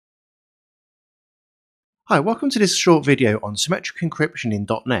Hi, welcome to this short video on symmetric encryption in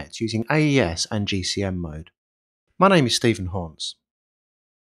 .NET using AES and GCM mode. My name is Stephen Horns.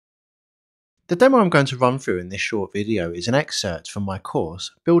 The demo I'm going to run through in this short video is an excerpt from my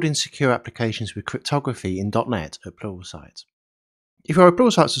course, Building Secure Applications with Cryptography in .NET at Pluralsight. If you're a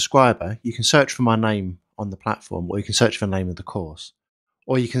Pluralsight subscriber, you can search for my name on the platform, or you can search for the name of the course.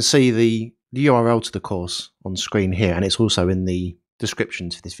 Or you can see the URL to the course on screen here, and it's also in the description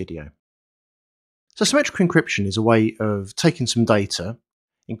to this video. So symmetric encryption is a way of taking some data,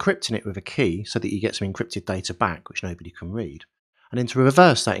 encrypting it with a key so that you get some encrypted data back which nobody can read, and then to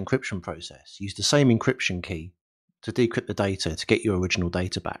reverse that encryption process, use the same encryption key to decrypt the data to get your original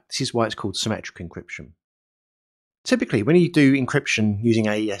data back. This is why it's called symmetric encryption. Typically, when you do encryption using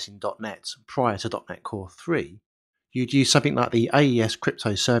AES in .NET prior to .NET Core 3, you'd use something like the AES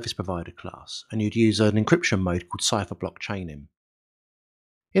Crypto Service Provider class, and you'd use an encryption mode called cipher block chaining.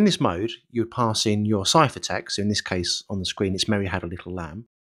 In this mode, you would pass in your ciphertext, so in this case on the screen it's Mary had a little lamb.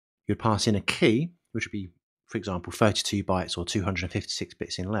 You would pass in a key, which would be, for example, 32 bytes or 256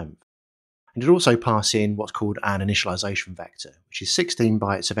 bits in length. And you'd also pass in what's called an initialization vector, which is 16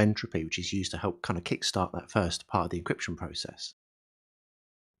 bytes of entropy, which is used to help kind of kickstart that first part of the encryption process.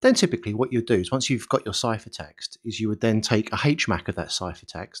 Then typically what you'd do is once you've got your ciphertext, is you would then take a HMAC of that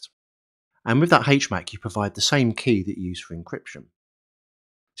ciphertext, and with that HMAC you provide the same key that you use for encryption.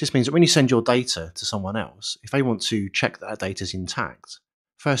 This means that when you send your data to someone else, if they want to check that data is intact,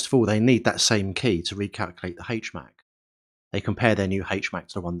 first of all they need that same key to recalculate the HMAC. They compare their new HMAC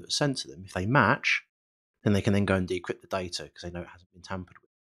to the one that was sent to them. If they match, then they can then go and decrypt the data because they know it hasn't been tampered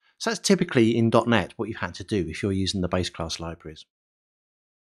with. So that's typically in .NET what you've had to do if you're using the base class libraries.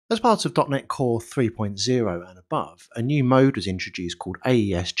 As part of .NET Core 3.0 and above, a new mode was introduced called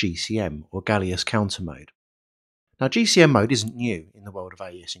AES Gcm or Galois Counter Mode. Now, GCM mode isn't new in the world of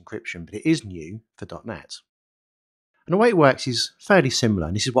AES encryption, but it is new for .NET. And the way it works is fairly similar,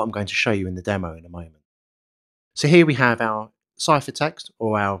 and this is what I'm going to show you in the demo in a moment. So here we have our ciphertext,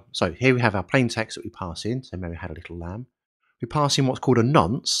 here we have our plain text that we pass in, so Mary had a little lamb. We pass in what's called a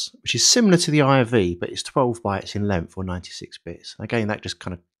nonce, which is similar to the IOV, but it's 12 bytes in length or 96 bits. Again, that just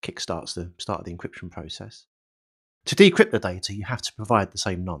kind of kickstarts the start of the encryption process. To decrypt the data, you have to provide the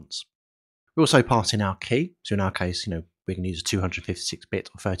same nonce. We also pass in our key, so in our case, we can use a 256-bit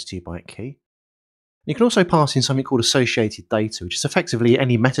or 32-byte key. You can also pass in something called associated data, which is effectively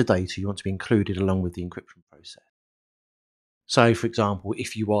any metadata you want to be included along with the encryption process. So, for example,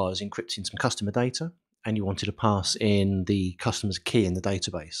 if you was encrypting some customer data and you wanted to pass in the customer's key in the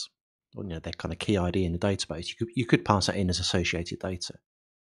database, or their kind of key ID in the database, you could pass that in as associated data.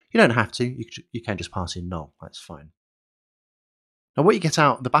 You don't have to, you can just pass in null, that's fine. Now what you get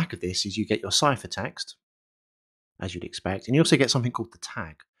out the back of this is you get your ciphertext, as you'd expect, and you also get something called the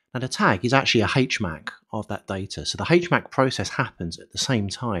tag. Now the tag is actually a HMAC of that data, so the HMAC process happens at the same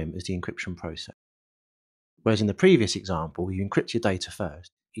time as the encryption process. Whereas in the previous example, you encrypt your data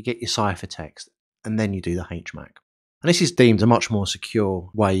first, you get your ciphertext, and then you do the HMAC. And this is deemed a much more secure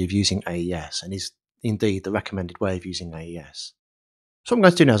way of using AES, and is indeed the recommended way of using AES. So what I'm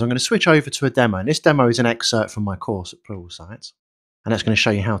going to do now is I'm going to switch over to a demo, and this demo is an excerpt from my course at Pluralsight. And that's going to show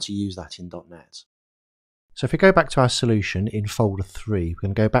you how to use that in .NET. So if we go back to our solution in folder 3, we're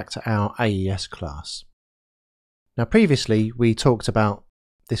going to go back to our AES class. Now previously we talked about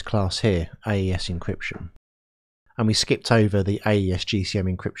this class here, AES encryption, and we skipped over the AES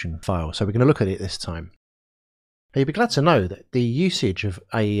GCM encryption file, so we're going to look at it this time. Now you'll be glad to know that the usage of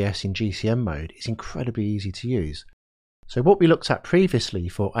AES in GCM mode is incredibly easy to use. So what we looked at previously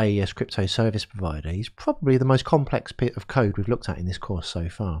for AES Crypto Service Provider is probably the most complex bit of code we've looked at in this course so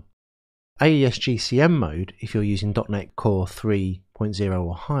far. AES GCM mode, if you're using .NET Core 3.0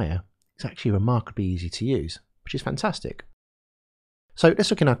 or higher, is actually remarkably easy to use, which is fantastic. So let's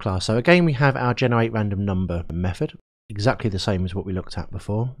look in our class. So again we have our generate random number method, exactly the same as what we looked at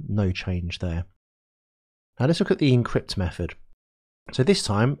before, no change there. Now let's look at the encrypt method. So this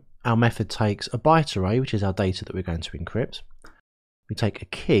time our method takes a byte array, which is our data that we're going to encrypt. We take a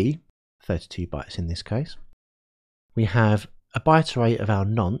key, 32 bytes in this case. We have a byte array of our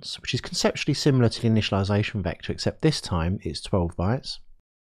nonce, which is conceptually similar to the initialization vector, except this time it's 12 bytes.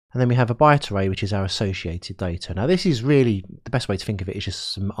 And then we have a byte array, which is our associated data. Now this is really, the best way to think of it is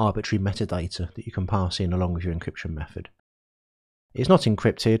just some arbitrary metadata that you can pass in along with your encryption method. It's not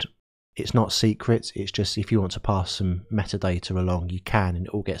encrypted. It's not secret, it's just if you want to pass some metadata along, you can, and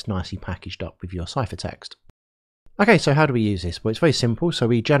it all gets nicely packaged up with your ciphertext. Okay, so how do we use this? Well, it's very simple. So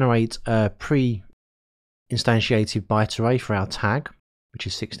we generate a pre-instantiated byte array for our tag, which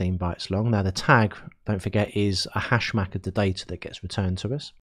is 16 bytes long. Now the tag, don't forget, is a hash map of the data that gets returned to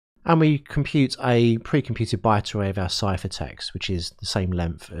us. And we compute a pre-computed byte array of our ciphertext, which is the same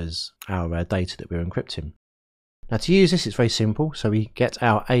length as our data that we're encrypting. Now to use this, it's very simple. So we get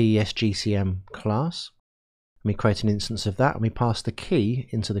our AES GCM class, and we create an instance of that, and we pass the key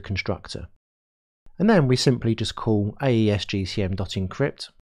into the constructor. And then we simply just call AES GCM.encrypt,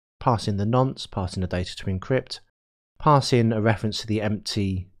 pass in the nonce, pass in the data to encrypt, pass in a reference to the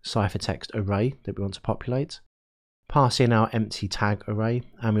empty ciphertext array that we want to populate, pass in our empty tag array,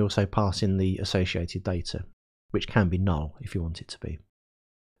 and we also pass in the associated data, which can be null if you want it to be.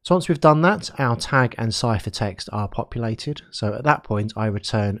 So once we've done that, our tag and ciphertext are populated. So at that point, I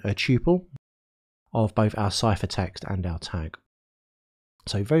return a tuple of both our ciphertext and our tag.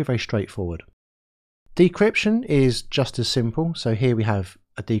 So very, very straightforward. Decryption is just as simple. So here we have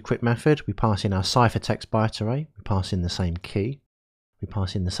a decrypt method. We pass in our ciphertext byte array. We pass in the same key. We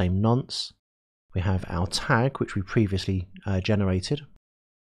pass in the same nonce. We have our tag, which we previously generated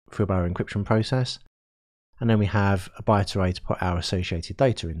through our encryption process. And then we have a byte array to put our associated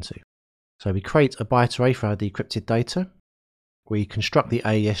data into. So we create a byte array for our decrypted data. We construct the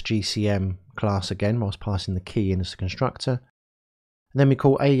AES GCM class again whilst passing the key in as the constructor. And then we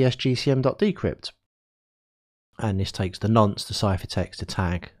call AES GCM.decrypt. And this takes the nonce, the ciphertext, the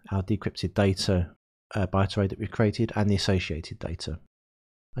tag, our decrypted data byte array that we've created, and the associated data.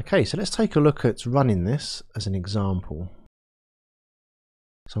 Okay, so let's take a look at running this as an example.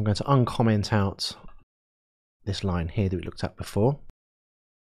 So I'm going to uncomment out this line here that we looked at before.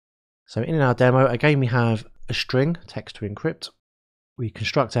 So in our demo, again, we have a string, text to encrypt. We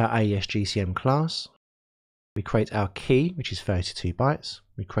construct our AES GCM class. We create our key, which is 32 bytes.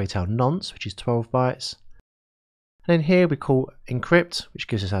 We create our nonce, which is 12 bytes. And then here we call encrypt, which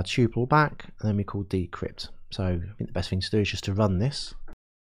gives us our tuple back, and then we call decrypt. So I think the best thing to do is just to run this.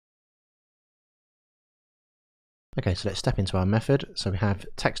 Okay, so let's step into our method. So we have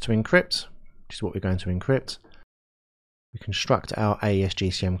text to encrypt, which is what we're going to encrypt. We construct our AES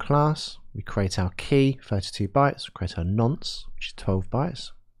GCM class. We create our key, 32 bytes. We create our nonce, which is 12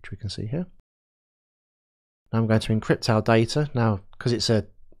 bytes, which we can see here. Now I'm going to encrypt our data. Now, because it's a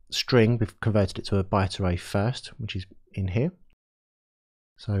string, we've converted it to a byte array first, which is in here.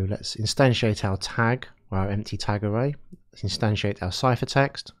 So let's instantiate our tag, or our empty tag array. Let's instantiate our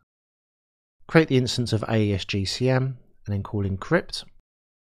ciphertext. Create the instance of AES GCM, and then call encrypt.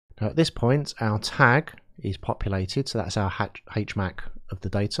 Now at this point, our tag is populated, so that's our HMAC of the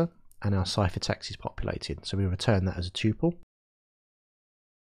data, and our ciphertext is populated. So we return that as a tuple.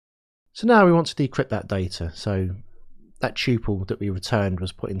 So now we want to decrypt that data. So that tuple that we returned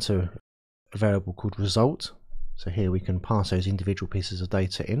was put into a variable called result. So here we can pass those individual pieces of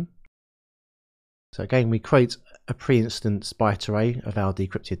data in. So again, we create a pre-instance byte array of our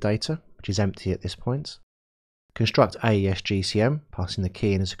decrypted data, which is empty at this point. Construct AES GCM, passing the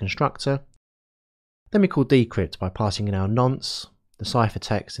key in as a constructor. Then we call decrypt by passing in our nonce, the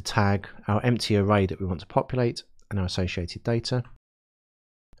ciphertext, the tag, our empty array that we want to populate, and our associated data.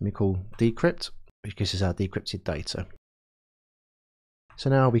 Then we call decrypt, which gives us our decrypted data. So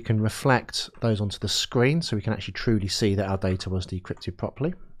now we can reflect those onto the screen so we can actually truly see that our data was decrypted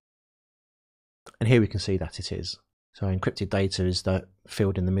properly. And here we can see that it is. So our encrypted data is that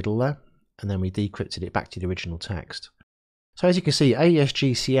field in the middle there, and then we decrypted it back to the original text. So as you can see, AES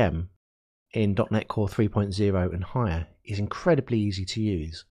GCM in .NET Core 3.0 and higher is incredibly easy to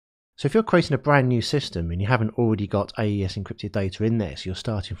use. So if you're creating a brand new system and you haven't already got AES encrypted data in there, so you're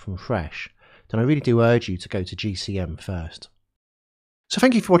starting from fresh, then I really do urge you to go to GCM first. So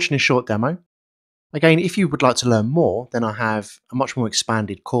thank you for watching this short demo. Again, if you would like to learn more, then I have a much more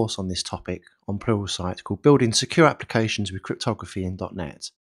expanded course on this topic on Pluralsight called Building Secure Applications with Cryptography in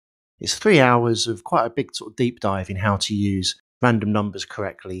 .NET. It's 3 hours of quite a big sort of deep dive in how to use random numbers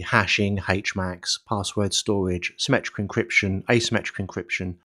correctly, hashing, HMACs, password storage, symmetric encryption, asymmetric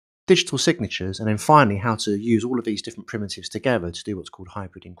encryption, digital signatures, and then finally how to use all of these different primitives together to do what's called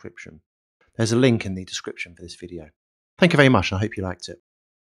hybrid encryption. There's a link in the description for this video. Thank you very much, and I hope you liked it.